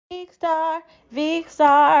Star, Veek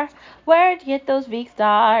Star. Where'd you get those Veek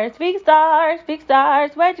Stars? Veek Stars, Veek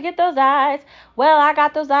Stars. Where'd you get those eyes? Well, I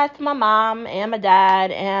got those eyes from my mom and my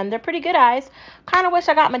dad, and they're pretty good eyes. Kind of wish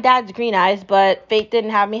I got my dad's green eyes, but fate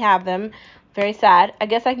didn't have me have them. Very sad. I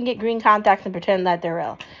guess I can get green contacts and pretend that they're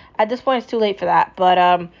real. At this point, it's too late for that, but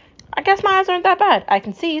I guess my eyes aren't that bad. I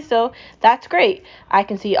can see, so that's great. I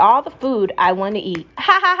can see all the food I want to eat.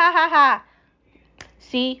 Ha ha ha ha ha.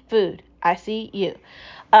 See food. I see you.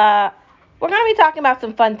 Uh, we're going to be talking about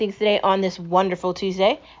some fun things today on this wonderful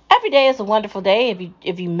Tuesday. Every day is a wonderful day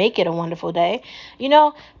if you make it a wonderful day. You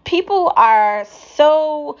know, people are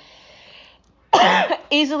so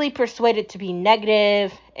easily persuaded to be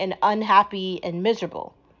negative and unhappy and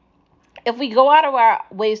miserable. If we go out of our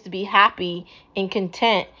ways to be happy and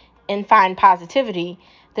content and find positivity,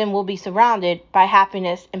 then we'll be surrounded by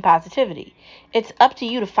happiness and positivity. It's up to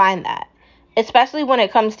you to find that. Especially when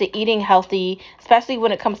it comes to eating healthy, especially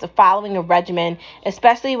when it comes to following a regimen,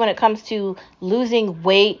 especially when it comes to losing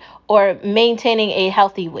weight or maintaining a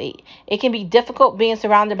healthy weight. It can be difficult being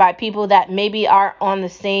surrounded by people that maybe are on the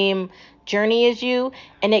same journey as you,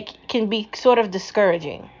 and it can be sort of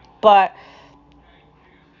discouraging. But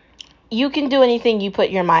you can do anything you put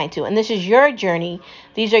your mind to. And this is your journey.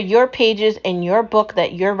 These are your pages in your book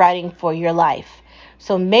that you're writing for your life.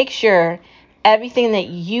 So make sure everything that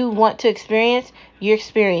you want to experience, you're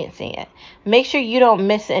experiencing it. Make sure you don't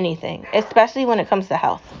miss anything, especially when it comes to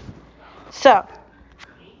health. So,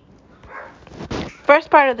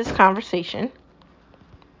 first part of this conversation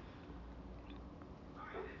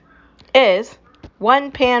is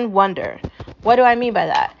one pan wonder. What do I mean by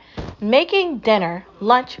that? Making dinner,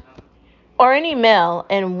 lunch, or any meal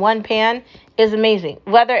in one pan is amazing.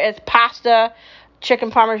 Whether it's pasta,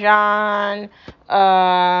 chicken parmesan,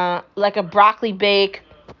 like a broccoli bake,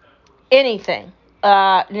 anything.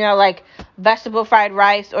 Like vegetable fried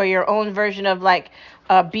rice or your own version of like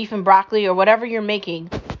beef and broccoli or whatever you're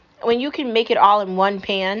making. When you can make it all in one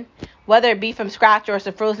pan, whether it be from scratch or it's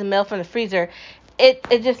a frozen meal from the freezer, it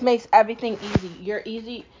just makes everything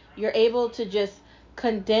easy. You're able to just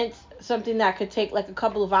condense something that could take like a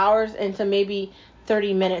couple of hours into maybe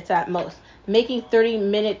 30 minutes at most. Making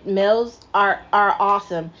 30-minute meals are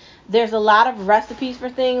awesome. There's a lot of recipes for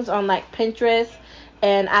things on like Pinterest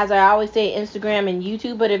and, as I always say, Instagram and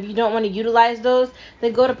YouTube. But if you don't want to utilize those,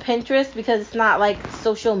 then go to Pinterest, because it's not like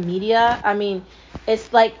social media. I mean,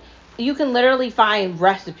 it's like you can literally find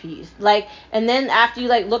recipes. Like, and then after you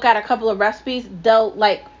like look at a couple of recipes, they'll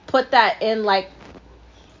like put that in like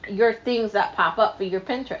your things that pop up for your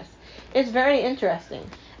Pinterest. It's very interesting.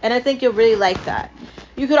 And I think you'll really like that.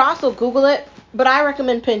 You could also Google it, but I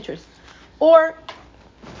recommend Pinterest. Or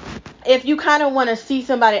if you kind of want to see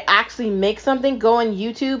somebody actually make something, go on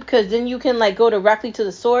YouTube, because then you can like go directly to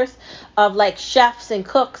the source of like chefs and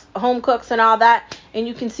cooks, home cooks and all that, and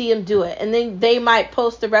you can see them do it. And then they might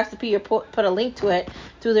post the recipe or put a link to it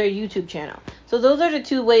through their YouTube channel. So those are the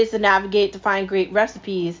two ways to navigate to find great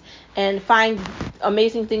recipes and find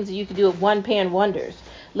amazing things that you can do with one pan wonders.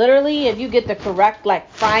 Literally, if you get the correct like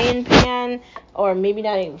frying pan, or maybe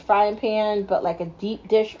not even frying pan, but like a deep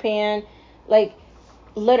dish pan, like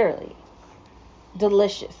literally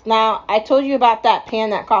delicious. Now, I told you about that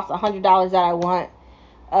pan that costs $100 that I want,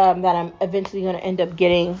 that I'm eventually going to end up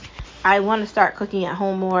getting. I want to start cooking at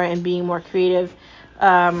home more and being more creative.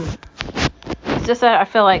 It's just that I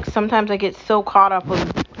feel like sometimes I get so caught up with,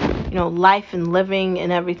 life and living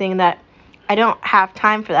and everything, that I don't have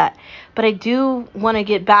time for that. But I do want to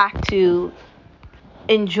get back to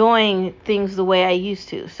enjoying things the way I used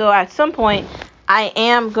to. So at some point, I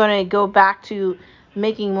am going to go back to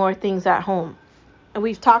making more things at home. And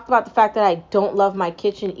we've talked about the fact that I don't love my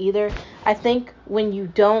kitchen either. I think when you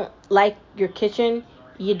don't like your kitchen,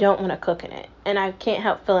 you don't want to cook in it. And I can't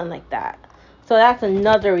help feeling like that. So that's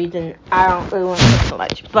another reason I don't really want to cook so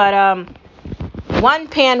much. But one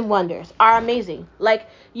pan wonders are amazing. Like,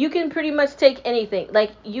 you can pretty much take anything.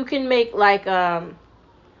 Like, you can make like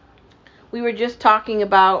we were just talking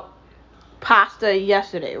about pasta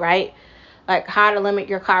yesterday, right? Like how to limit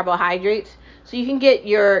your carbohydrates. So you can get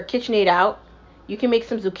your KitchenAid out. You can make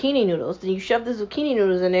some zucchini noodles. Then you shove the zucchini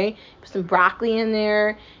noodles in there. Put some broccoli in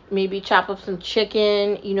there. Maybe chop up some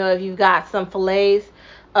chicken. If you've got some fillets,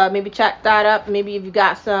 maybe chop that up. Maybe if you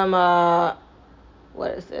got some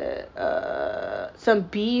what is it? Some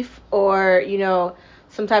beef, or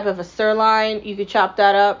some type of a sirloin. You could chop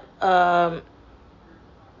that up.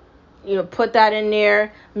 Put that in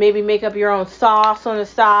there, maybe make up your own sauce on the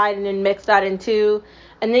side and then mix that in too.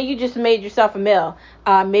 And then you just made yourself a meal.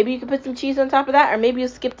 Maybe you could put some cheese on top of that, or maybe you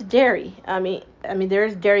skip the dairy. I mean,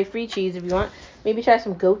 there's dairy-free cheese if you want. Maybe try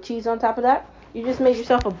some goat cheese on top of that. You just made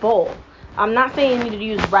yourself a bowl. I'm not saying you need to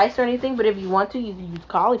use rice or anything, but if you want to, you can use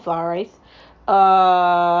cauliflower rice.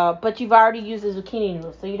 But you've already used the zucchini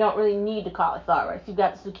noodles, so you don't really need the cauliflower rice. You've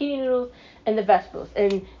got the zucchini noodles and the vegetables,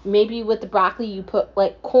 and maybe with the broccoli you put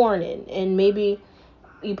like corn in, and maybe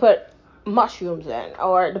you put mushrooms in,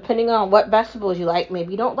 or depending on what vegetables you like.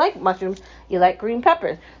 Maybe you don't like mushrooms, you like green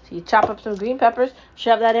peppers, so you chop up some green peppers,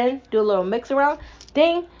 shove that in, do a little mix around.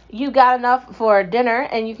 Ding, you got enough for dinner,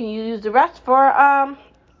 and you can use the rest for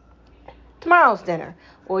tomorrow's dinner,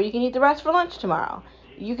 or you can eat the rest for lunch tomorrow.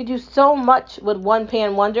 You can do so much with one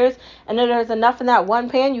pan wonders, and then there's enough in that one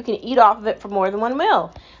pan you can eat off of it for more than one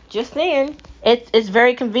meal. Just saying, it's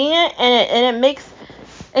very convenient, and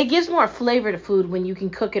it gives more flavor to food when you can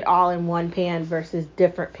cook it all in one pan versus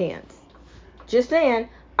different pans. Just saying.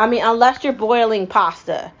 I mean, unless you're boiling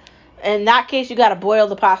pasta. In that case, you got to boil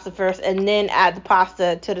the pasta first and then add the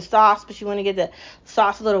pasta to the sauce. But you want to get the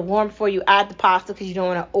sauce a little warm before you add the pasta because you don't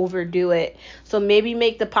want to overdo it. So maybe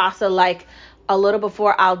make the pasta like a little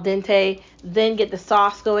before al dente. Then get the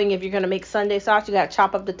sauce going. If you're going to make Sunday sauce, you got to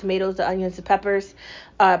chop up the tomatoes, the onions, the peppers.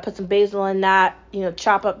 Put some basil in that.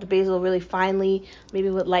 Chop up the basil really finely, maybe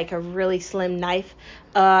with like a really slim knife.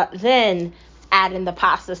 Then add in the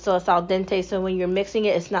pasta so it's al dente, so when you're mixing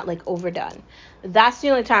it, it's not like overdone. That's the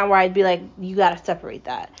only time where I'd be like, you gotta separate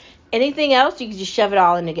that. Anything else, you can just shove it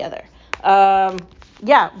all in together.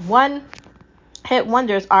 One hit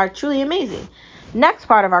wonders are truly amazing. Next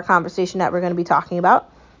part of our conversation that we're going to be talking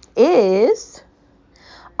about is,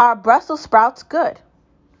 are Brussels sprouts good?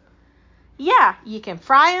 Yeah, you can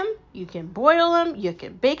fry them, you can boil them, you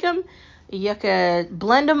can bake them, you can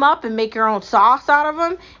blend them up and make your own sauce out of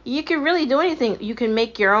them. You can really do anything. You can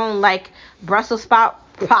make your own like Brussels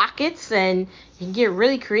sprout pockets, and you can get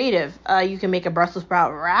really creative. You can make a Brussels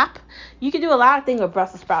sprout wrap. You can do a lot of things with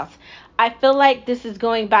Brussels sprouts. I feel like this is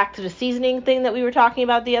going back to the seasoning thing that we were talking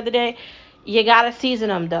about the other day. You gotta season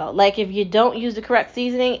them though. Like if you don't use the correct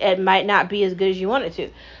seasoning, it might not be as good as you want it to.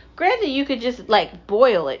 Granted, you could just like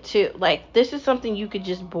boil it too. Like this is something you could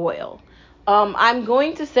just boil. I'm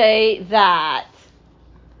going to say that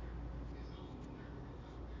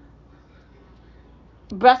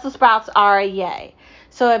Brussels sprouts are a yay.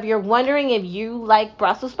 So if you're wondering if you like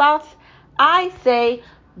Brussels sprouts, I say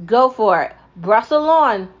go for it. Brussels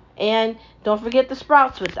on, and don't forget the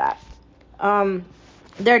sprouts with that.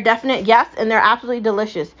 They're definite yes, and they're absolutely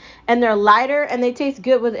delicious. And they're lighter, and they taste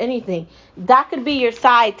good with anything. That could be your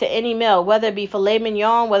side to any meal, whether it be filet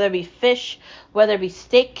mignon, whether it be fish, whether it be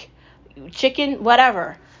steak, chicken,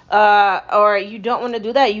 whatever. Or you don't want to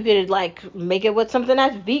do that, you could like make it with something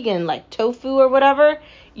that's vegan, like tofu or whatever.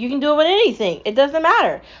 You can do it with anything. It doesn't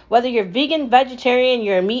matter whether you're vegan, vegetarian,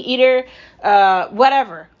 you're a meat eater,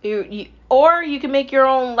 whatever. Or you can make your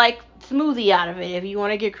own like smoothie out of it if you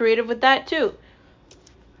want to get creative with that too.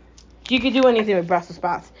 You can do anything with Brussels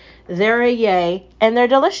sprouts. They're a yay, and they're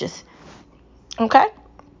delicious. Okay?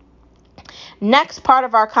 Next part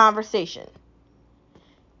of our conversation.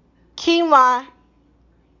 Quinoa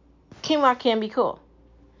can be cool.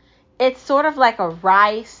 It's sort of like a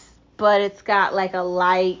rice, but it's got like a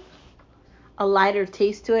lighter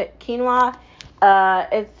taste to it. Quinoa,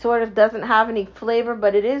 it sort of doesn't have any flavor,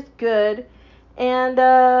 but it is good. And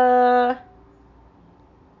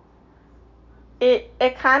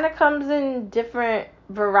it kind of comes in different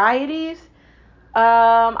varieties.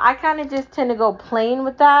 I kind of just tend to go plain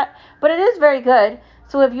with that, but it is very good.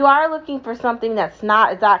 So if you are looking for something that's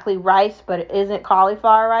not exactly rice, but it isn't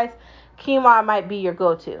cauliflower rice, quinoa might be your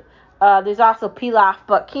go-to. There's also pilaf,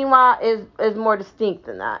 but quinoa is more distinct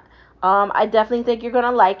than that. I definitely think you're going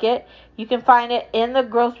to like it. You can find it in the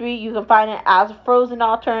grocery. You can find it as a frozen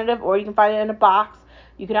alternative, or you can find it in a box.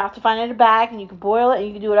 You can also find it in a bag, and you can boil it, and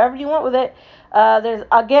you can do whatever you want with it. There's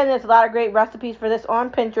a lot of great recipes for this on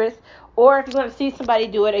Pinterest. Or if you want to see somebody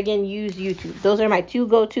do it, again, use YouTube. Those are my two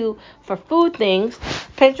go-to for food things,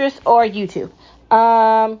 Pinterest or YouTube.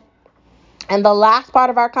 And the last part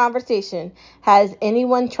of our conversation, has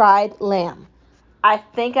anyone tried lamb? I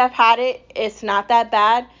think I've had it. It's not that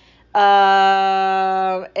bad.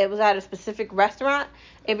 It was at a specific restaurant.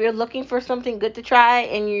 If you're looking for something good to try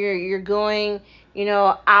and you're going,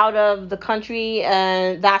 out of the country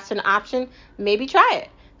and that's an option, maybe try it.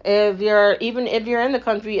 If you're in the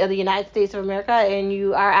country of the United States of America and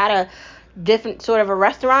you are at a different sort of a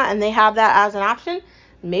restaurant and they have that as an option,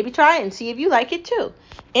 maybe try it and see if you like it too.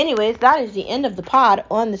 Anyways, that is the end of the pod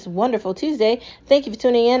on this wonderful Tuesday. Thank you for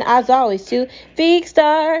tuning in, as always, to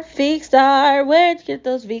Veekstar, where'd you get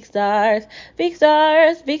those Veekstars?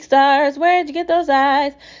 Veekstars, where'd you get those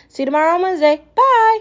eyes? See you tomorrow on Wednesday. Bye!